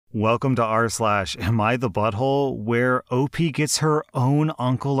Welcome to r/Am I the Butthole, where OP gets her own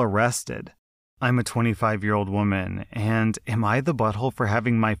uncle arrested. I'm a 25-year-old woman, and am I the butthole for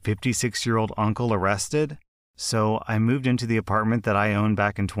having my 56-year-old uncle arrested? So I moved into the apartment that I own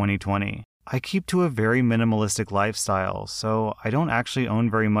back in 2020. I keep to a very minimalistic lifestyle, so I don't actually own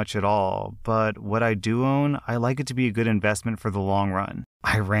very much at all, but what I do own, I like it to be a good investment for the long run.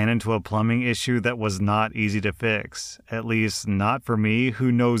 I ran into a plumbing issue that was not easy to fix, at least not for me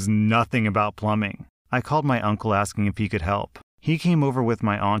who knows nothing about plumbing. I called my uncle asking if he could help. He came over with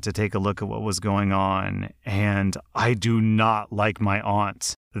my aunt to take a look at what was going on, and I do not like my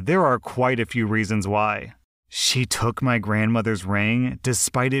aunt. There are quite a few reasons why. She took my grandmother's ring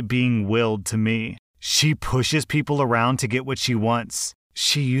despite it being willed to me. She pushes people around to get what she wants.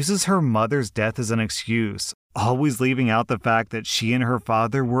 She uses her mother's death as an excuse, always leaving out the fact that she and her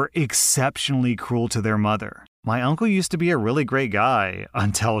father were exceptionally cruel to their mother. My uncle used to be a really great guy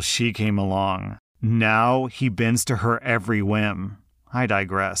until she came along. Now he bends to her every whim. I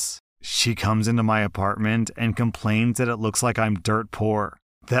digress. She comes into my apartment and complains that it looks like I'm dirt poor,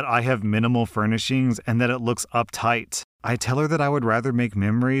 that I have minimal furnishings, and that it looks uptight. I tell her that I would rather make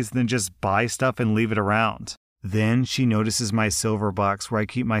memories than just buy stuff and leave it around. Then she notices my silver box where I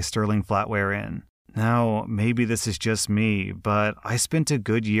keep my sterling flatware in. Now, maybe this is just me, but I spent a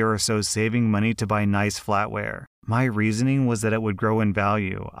good year or so saving money to buy nice flatware. My reasoning was that it would grow in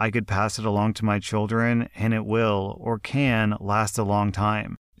value. I could pass it along to my children, and it will, or can, last a long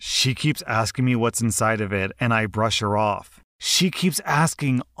time. She keeps asking me what's inside of it, and I brush her off. She keeps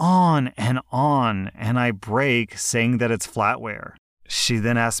asking on, and I break, saying that it's flatware. She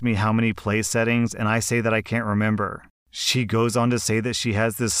then asks me how many place settings, and I say that I can't remember. She goes on to say that she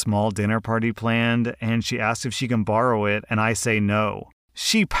has this small dinner party planned, and she asks if she can borrow it, and I say no.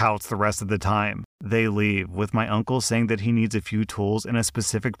 She pouts the rest of the time. They leave, with my uncle saying that he needs a few tools and a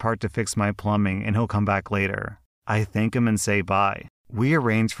specific part to fix my plumbing, and he'll come back later. I thank him and say bye. We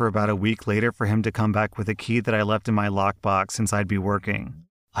arranged for about a week later for him to come back with a key that I left in my lockbox since I'd be working.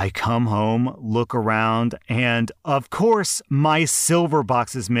 I come home, look around, and of course, my silver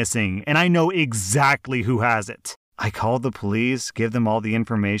box is missing, and I know exactly who has it. I call the police, give them all the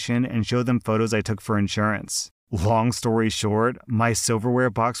information, and show them photos I took for insurance. Long story short, my silverware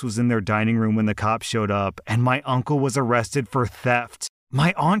box was in their dining room when the cops showed up, and my uncle was arrested for theft.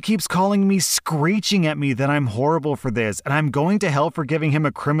 My aunt keeps calling me, screeching at me that I'm horrible for this, and I'm going to hell for giving him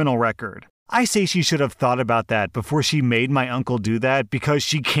a criminal record. I say she should have thought about that before she made my uncle do that because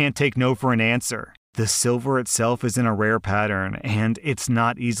she can't take no for an answer. The silver itself is in a rare pattern, and it's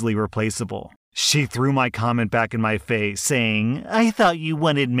not easily replaceable. She threw my comment back in my face, saying, "I thought you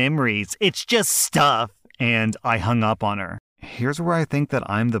wanted memories. It's just stuff." And I hung up on her. Here's where I think that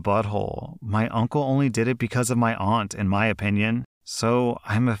I'm the butthole. My uncle only did it because of my aunt, in my opinion. So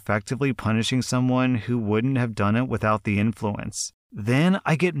I'm effectively punishing someone who wouldn't have done it without the influence. Then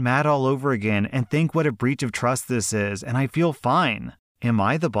I get mad all over again and think what a breach of trust this is, and I feel fine. Am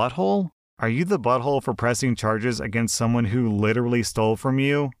I the butthole? Are you the butthole for pressing charges against someone who literally stole from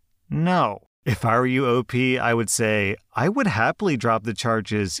you? No. If I were you, OP, I would say, I would happily drop the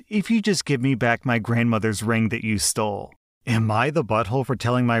charges if you just give me back my grandmother's ring that you stole. Am I the butthole for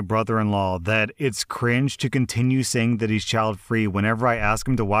telling my brother-in-law that it's cringe to continue saying that he's child-free whenever I ask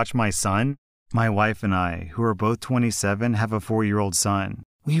him to watch my son? My wife and I, who are both 27, have a 4-year-old son.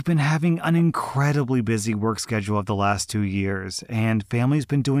 We've been having an incredibly busy work schedule of the last 2 years, and family's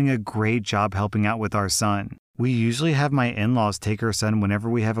been doing a great job helping out with our son. We usually have my in-laws take our son whenever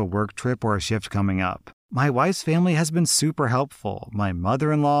we have a work trip or a shift coming up. My wife's family has been super helpful. My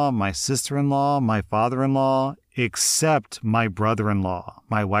mother-in-law, my sister-in-law, my father-in-law, except my brother-in-law,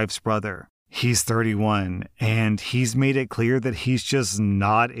 my wife's brother. He's 31, and he's made it clear that he's just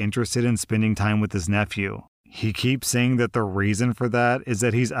not interested in spending time with his nephew. He keeps saying that the reason for that is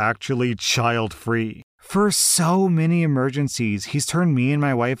that he's actually child-free. For so many emergencies, he's turned me and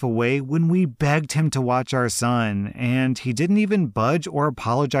my wife away when we begged him to watch our son, and he didn't even budge or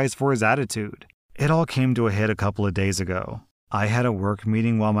apologize for his attitude. It all came to a head a couple of days ago. I had a work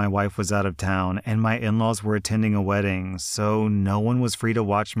meeting while my wife was out of town, and my in-laws were attending a wedding, so no one was free to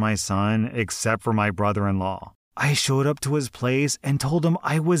watch my son except for my brother-in-law. I showed up to his place and told him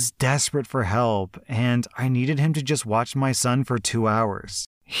I was desperate for help, and I needed him to just watch my son for 2 hours.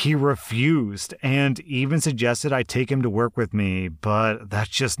 He refused, and even suggested I take him to work with me, but that's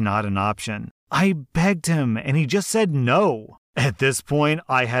just not an option. I begged him, and he just said no. At this point,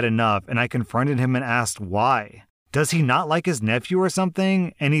 I had enough, and I confronted him and asked why. Does he not like his nephew or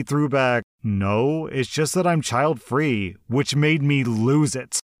something? And he threw back, no, it's just that I'm child-free, which made me lose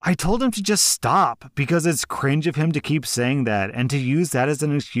it. I told him to just stop because it's cringe of him to keep saying that and to use that as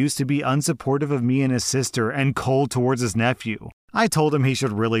an excuse to be unsupportive of me and his sister and cold towards his nephew. I told him he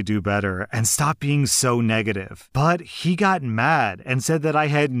should really do better and stop being so negative. But he got mad and said that I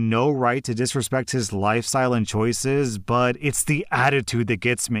had no right to disrespect his lifestyle and choices, but it's the attitude that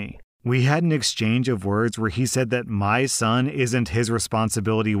gets me. We had an exchange of words where he said that my son isn't his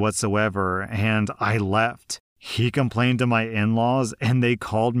responsibility whatsoever, and I left. He complained to my in-laws, and they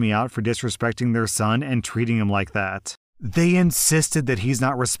called me out for disrespecting their son and treating him like that. They insisted that he's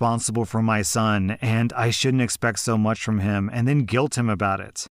not responsible for my son, and I shouldn't expect so much from him, and then guilt him about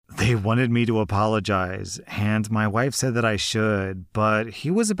it. They wanted me to apologize, and my wife said that I should, but he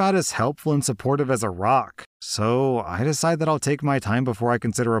was about as helpful and supportive as a rock. So I decided that I'll take my time before I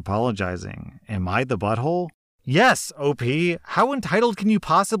consider apologizing. Am I the butthole? Yes, OP. How entitled can you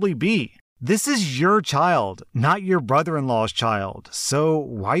possibly be? This is your child, not your brother-in-law's child, so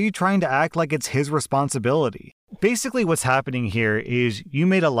why are you trying to act like it's his responsibility? Basically what's happening here is you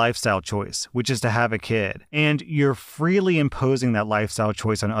made a lifestyle choice, which is to have a kid, and you're freely imposing that lifestyle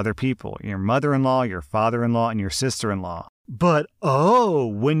choice on other people, your mother-in-law, your father-in-law, and your sister-in-law. But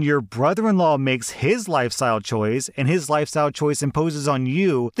when your brother-in-law makes his lifestyle choice and his lifestyle choice imposes on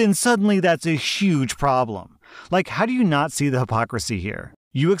you, then suddenly that's a huge problem. Like, how do you not see the hypocrisy here?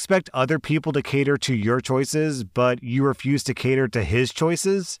 You expect other people to cater to your choices, but you refuse to cater to his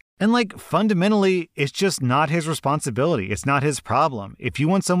choices? And fundamentally, it's just not his responsibility. It's not his problem. If you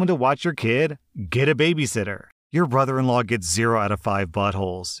want someone to watch your kid, get a babysitter. Your brother-in-law gets 0 out of 5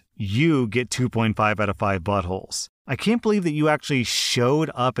 buttholes. You get 2.5 out of 5 buttholes. I can't believe that you actually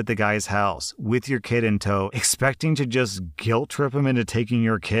showed up at the guy's house with your kid in tow, expecting to just guilt trip him into taking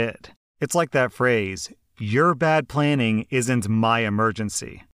your kid. It's like that phrase, your bad planning isn't my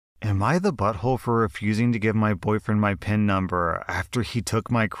emergency. Am I the butthole for refusing to give my boyfriend my PIN number after he took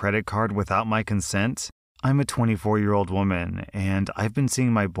my credit card without my consent? I'm a 24-year-old woman, and I've been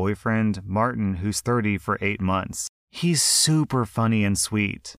seeing my boyfriend, Martin, who's 30, for 8 months. He's super funny and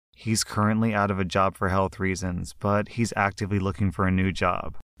sweet. He's currently out of a job for health reasons, but he's actively looking for a new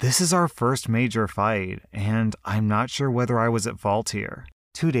job. This is our first major fight, and I'm not sure whether I was at fault here.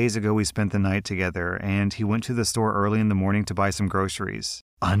 2 days ago, we spent the night together, and he went to the store early in the morning to buy some groceries.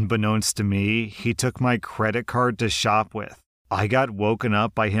 Unbeknownst to me, he took my credit card to shop with. I got woken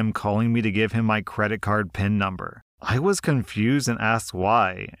up by him calling me to give him my credit card PIN number. I was confused and asked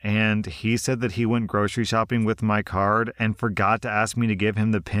why, and he said that he went grocery shopping with my card and forgot to ask me to give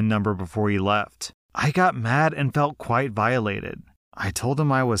him the PIN number before he left. I got mad and felt quite violated. I told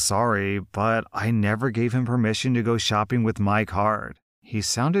him I was sorry, but I never gave him permission to go shopping with my card. He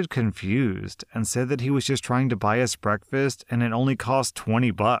sounded confused and said that he was just trying to buy us breakfast and it only cost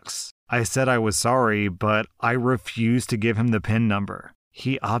 $20. I said I was sorry, but I refused to give him the PIN number.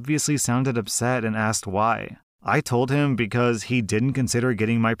 He obviously sounded upset and asked why. I told him because he didn't consider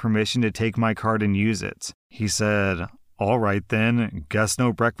getting my permission to take my card and use it. He said, "All right then, guess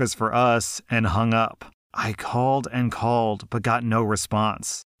no breakfast for us," and hung up. I called and called, but got no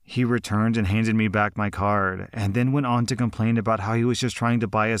response. He returned and handed me back my card, and then went on to complain about how he was just trying to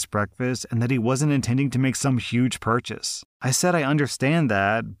buy us breakfast and that he wasn't intending to make some huge purchase. I said I understand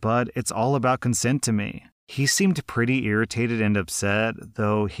that, but it's all about consent to me. He seemed pretty irritated and upset,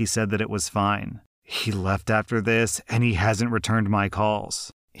 though he said that it was fine. He left after this, and he hasn't returned my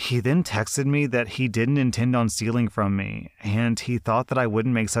calls. He then texted me that he didn't intend on stealing from me, and he thought that I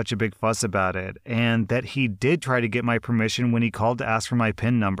wouldn't make such a big fuss about it, and that he did try to get my permission when he called to ask for my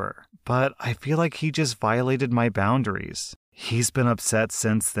PIN number. But I feel like he just violated my boundaries. He's been upset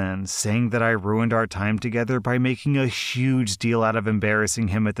since then, saying that I ruined our time together by making a huge deal out of embarrassing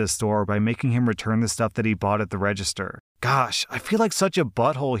him at the store by making him return the stuff that he bought at the register. Gosh, I feel like such a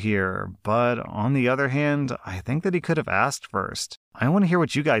butthole here, but on the other hand, I think that he could have asked first. I want to hear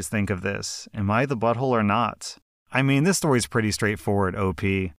what you guys think of this. Am I the butthole or not? I mean, this story's pretty straightforward, OP.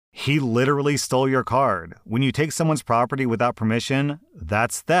 He literally stole your card. When you take someone's property without permission,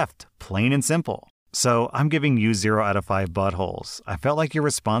 that's theft, plain and simple. So I'm giving you 0 out of 5 buttholes. I felt like your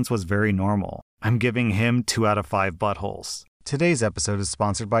response was very normal. I'm giving him 2 out of 5 buttholes. Today's episode is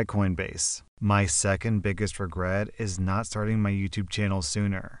sponsored by Coinbase. My second biggest regret is not starting my YouTube channel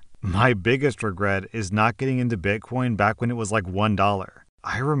sooner. My biggest regret is not getting into Bitcoin back when it was like $1.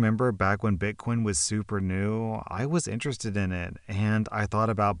 I remember back when Bitcoin was super new, I was interested in it and I thought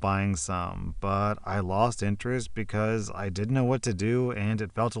about buying some, but I lost interest because I didn't know what to do and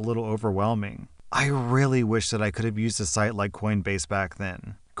it felt a little overwhelming. I really wish that I could have used a site like Coinbase back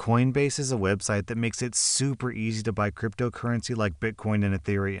then. Coinbase is a website that makes it super easy to buy cryptocurrency like Bitcoin and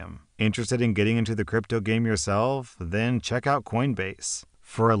Ethereum. Interested in getting into the crypto game yourself? Then check out Coinbase.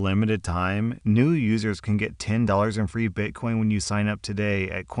 For a limited time, new users can get $10 in free Bitcoin when you sign up today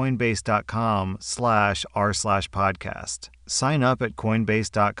at coinbase.com/r/podcast. Sign up at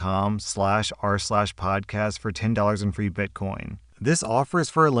coinbase.com/r/podcast for $10 in free Bitcoin. This offer is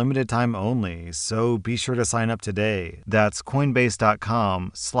for a limited time only, so be sure to sign up today. That's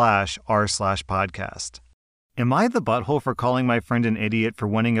coinbase.com/r/podcast. Am I the butthole for calling my friend an idiot for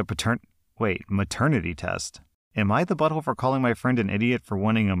wanting a maternity test? Am I the butthole for calling my friend an idiot for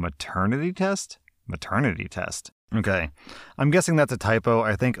wanting a maternity test? Maternity test. Okay. I'm guessing that's a typo.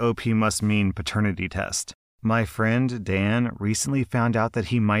 I think OP must mean paternity test. My friend Dan recently found out that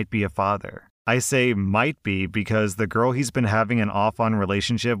he might be a father. I say might be because the girl he's been having an off-on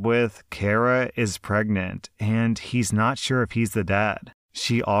relationship with, Kara, is pregnant, and he's not sure if he's the dad.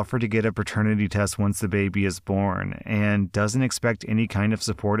 She offered to get a paternity test once the baby is born and doesn't expect any kind of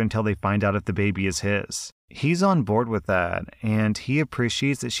support until they find out if the baby is his. He's on board with that, and he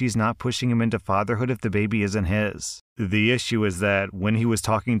appreciates that she's not pushing him into fatherhood if the baby isn't his. The issue is that when he was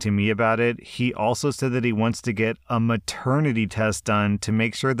talking to me about it, he also said that he wants to get a maternity test done to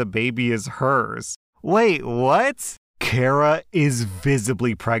make sure the baby is hers. Wait, what? Kara is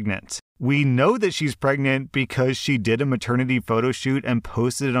visibly pregnant. We know that she's pregnant because she did a maternity photo shoot and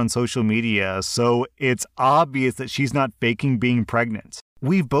posted it on social media, so it's obvious that she's not faking being pregnant.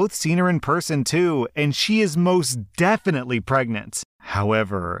 We've both seen her in person too, and she is most definitely pregnant.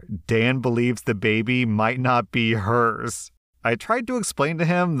 However, Dan believes the baby might not be hers. I tried to explain to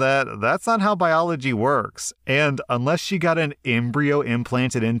him that that's not how biology works, and unless she got an embryo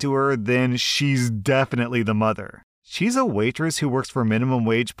implanted into her, then she's definitely the mother. She's a waitress who works for minimum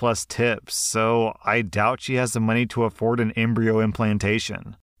wage plus tips, so I doubt she has the money to afford an embryo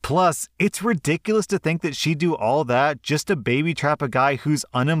implantation. Plus, it's ridiculous to think that she'd do all that just to baby trap a guy who's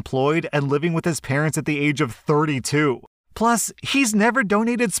unemployed and living with his parents at the age of 32. Plus, he's never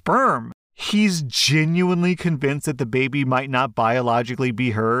donated sperm. He's genuinely convinced that the baby might not biologically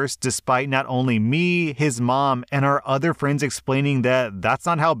be hers, despite not only me, his mom, and our other friends explaining that that's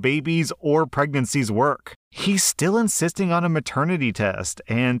not how babies or pregnancies work. He's still insisting on a maternity test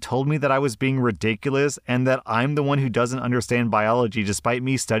and told me that I was being ridiculous and that I'm the one who doesn't understand biology despite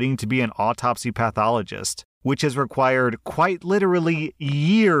me studying to be an autopsy pathologist, which has required quite literally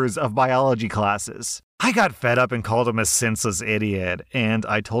years of biology classes. I got fed up and called him a senseless idiot, and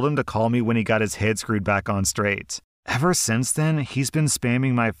I told him to call me when he got his head screwed back on straight. Ever since then, he's been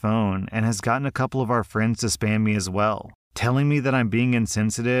spamming my phone and has gotten a couple of our friends to spam me as well, telling me that I'm being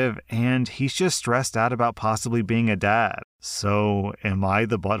insensitive and he's just stressed out about possibly being a dad. So, am I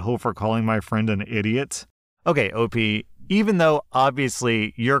the butthole for calling my friend an idiot? Okay, OP, even though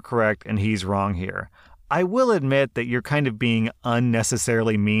obviously you're correct and he's wrong here, I will admit that you're kind of being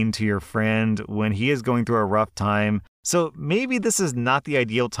unnecessarily mean to your friend when he is going through a rough time. So maybe this is not the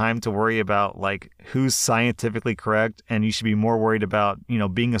ideal time to worry about who's scientifically correct, and you should be more worried about,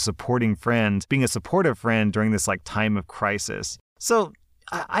 being a supportive friend during this time of crisis. So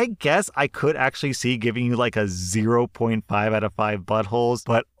I guess I could actually see giving you a 0.5 out of 5 buttholes,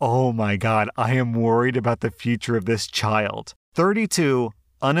 but oh my God, I am worried about the future of this child. 32,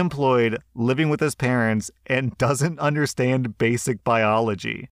 unemployed, living with his parents, and doesn't understand basic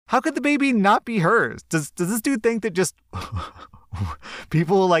biology. How could the baby not be hers? Does this dude think that just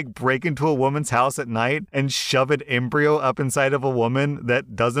people will break into a woman's house at night and shove an embryo up inside of a woman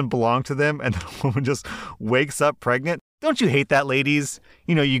that doesn't belong to them, and the woman just wakes up pregnant? Don't you hate that, ladies?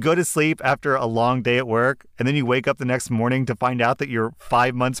 You go to sleep after a long day at work, and then you wake up the next morning to find out that you're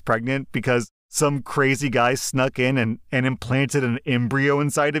 5 months pregnant because some crazy guy snuck in and implanted an embryo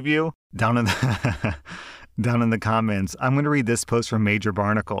inside of you? Down in the comments, I'm going to read this post from Major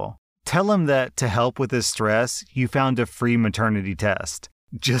Barnacle. Tell him that to help with his stress, you found a free maternity test.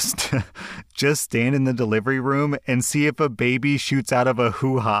 Just stand in the delivery room and see if a baby shoots out of a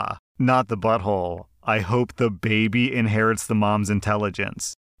hoo-ha, not the butthole. I hope the baby inherits the mom's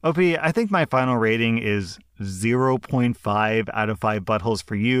intelligence. OP, I think my final rating is 0.5 out of 5 buttholes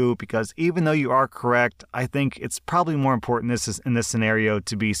for you, because even though you are correct, I think it's probably more important in this scenario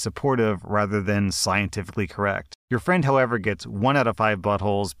to be supportive rather than scientifically correct. Your friend, however, gets 1 out of 5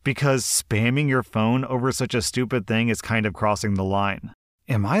 buttholes because spamming your phone over such a stupid thing is kind of crossing the line.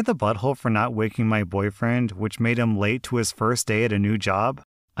 Am I the butthole for not waking my boyfriend, which made him late to his first day at a new job?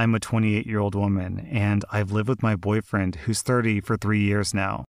 I'm a 28-year-old woman, and I've lived with my boyfriend, who's 30, for 3 years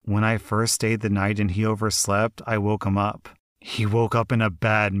now. When I first stayed the night and he overslept, I woke him up. He woke up in a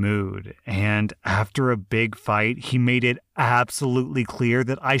bad mood, and after a big fight, he made it absolutely clear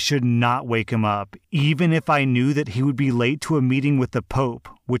that I should not wake him up, even if I knew that he would be late to a meeting with the Pope,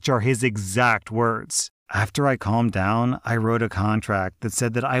 which are his exact words. After I calmed down, I wrote a contract that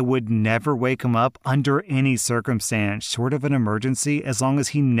said that I would never wake him up under any circumstance short of an emergency as long as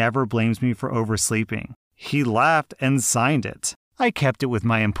he never blames me for oversleeping. He laughed and signed it. I kept it with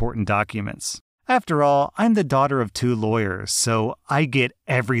my important documents. After all, I'm the daughter of 2 lawyers, so I get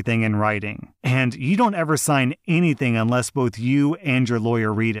everything in writing. And you don't ever sign anything unless both you and your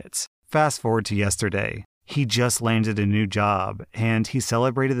lawyer read it. Fast forward to yesterday. He just landed a new job, and he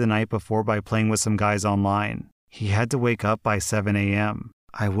celebrated the night before by playing with some guys online. He had to wake up by 7 a.m.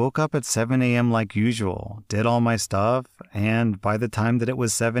 I woke up at 7 a.m. like usual, did all my stuff, and by the time that it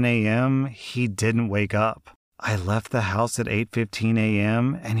was 7 a.m., he didn't wake up. I left the house at 8:15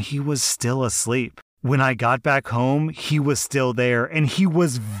 a.m., and he was still asleep. When I got back home, he was still there, and he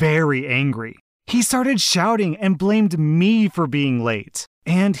was very angry. He started shouting and blamed me for being late.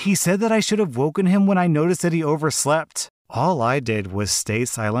 And he said that I should have woken him when I noticed that he overslept. All I did was stay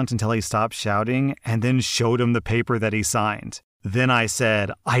silent until he stopped shouting and then showed him the paper that he signed. Then I said,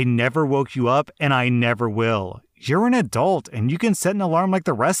 I never woke you up and I never will. You're an adult and you can set an alarm like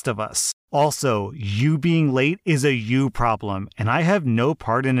the rest of us. Also, you being late is a you problem and I have no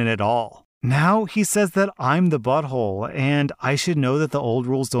part in it at all. Now he says that I'm the butthole and I should know that the old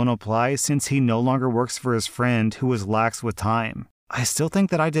rules don't apply since he no longer works for his friend who was lax with time. I still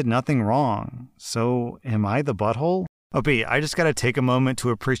think that I did nothing wrong. So, am I the butthole? OP, I just gotta take a moment to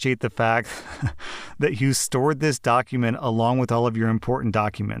appreciate the fact that you stored this document along with all of your important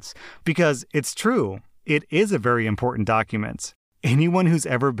documents. Because it's true, it is a very important document. Anyone who's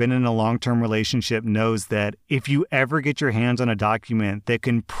ever been in a long-term relationship knows that if you ever get your hands on a document that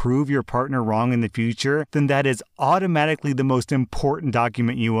can prove your partner wrong in the future, then that is automatically the most important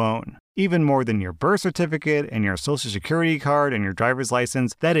document you own. Even more than your birth certificate and your social security card and your driver's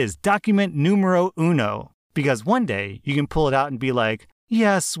license, that is document numero uno. Because one day you can pull it out and be like,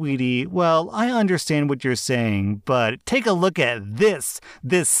 yeah, sweetie, well, I understand what you're saying, but take a look at this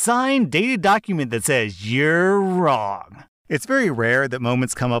signed, dated document that says you're wrong. It's very rare that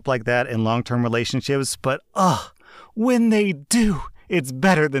moments come up like that in long-term relationships, but when they do, it's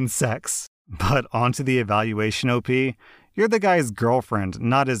better than sex. But onto the evaluation, OP. You're the guy's girlfriend,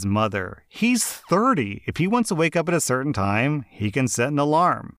 not his mother. He's 30. If he wants to wake up at a certain time, he can set an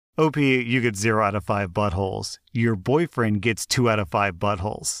alarm. OP, you get 0 out of 5 buttholes. Your boyfriend gets 2 out of 5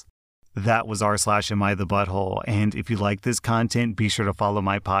 buttholes. That was r/AmITheButthole. And if you like this content, be sure to follow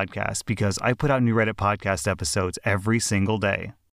my podcast because I put out new Reddit podcast episodes every single day.